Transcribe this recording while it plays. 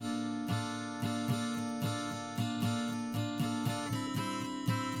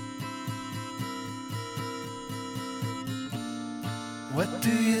What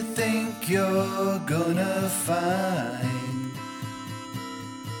do you think you're gonna find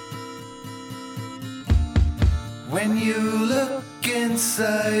when you look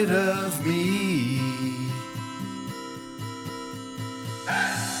inside of me?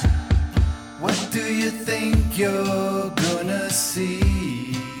 What do you think you're gonna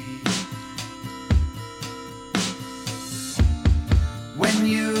see when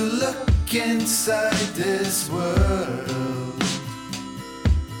you look inside this world?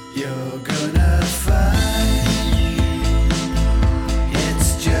 You're gonna find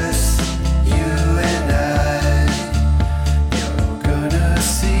it's just you and I. You're gonna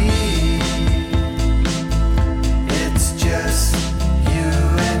see it's just you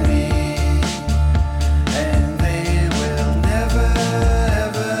and me, and they will never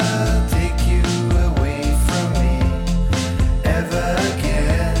ever take you away from me ever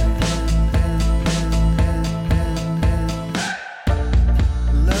again.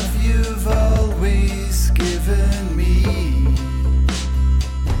 Love you've always given me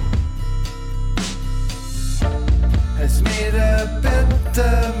has made a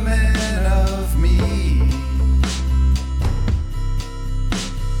better man of me.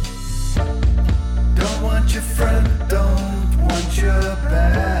 Don't want your front, don't want your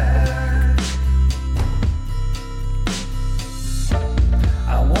back.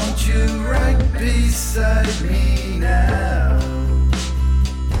 I want you right beside me now.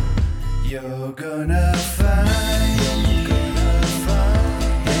 You're gonna find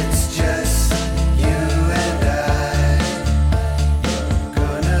it's just you and I. You're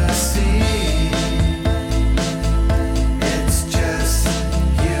gonna see it's just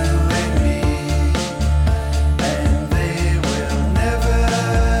you and me, and they will never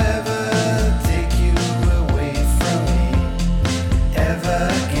ever take you away from me ever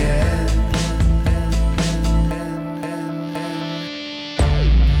again.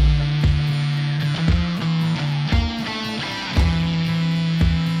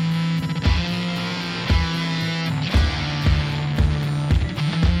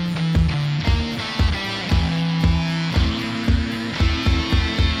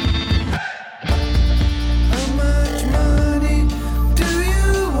 How much money do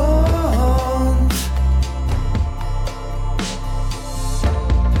you want?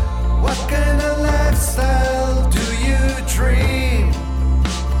 What kind of lifestyle do you dream?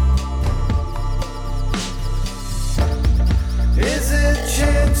 Is it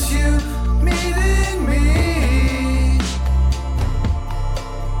chance you meeting me?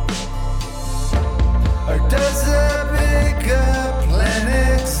 Or does a bigger plan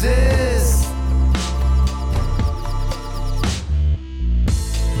exist?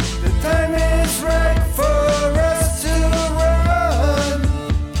 The time is right for us to run.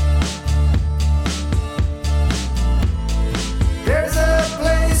 There's a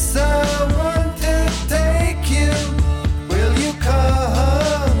place I want to take you. Will you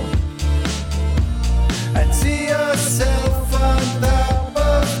come and see yourself on top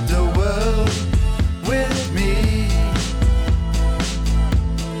of the world with me?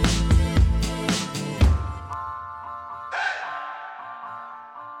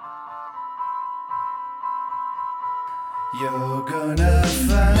 You're gonna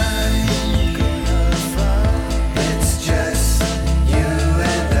find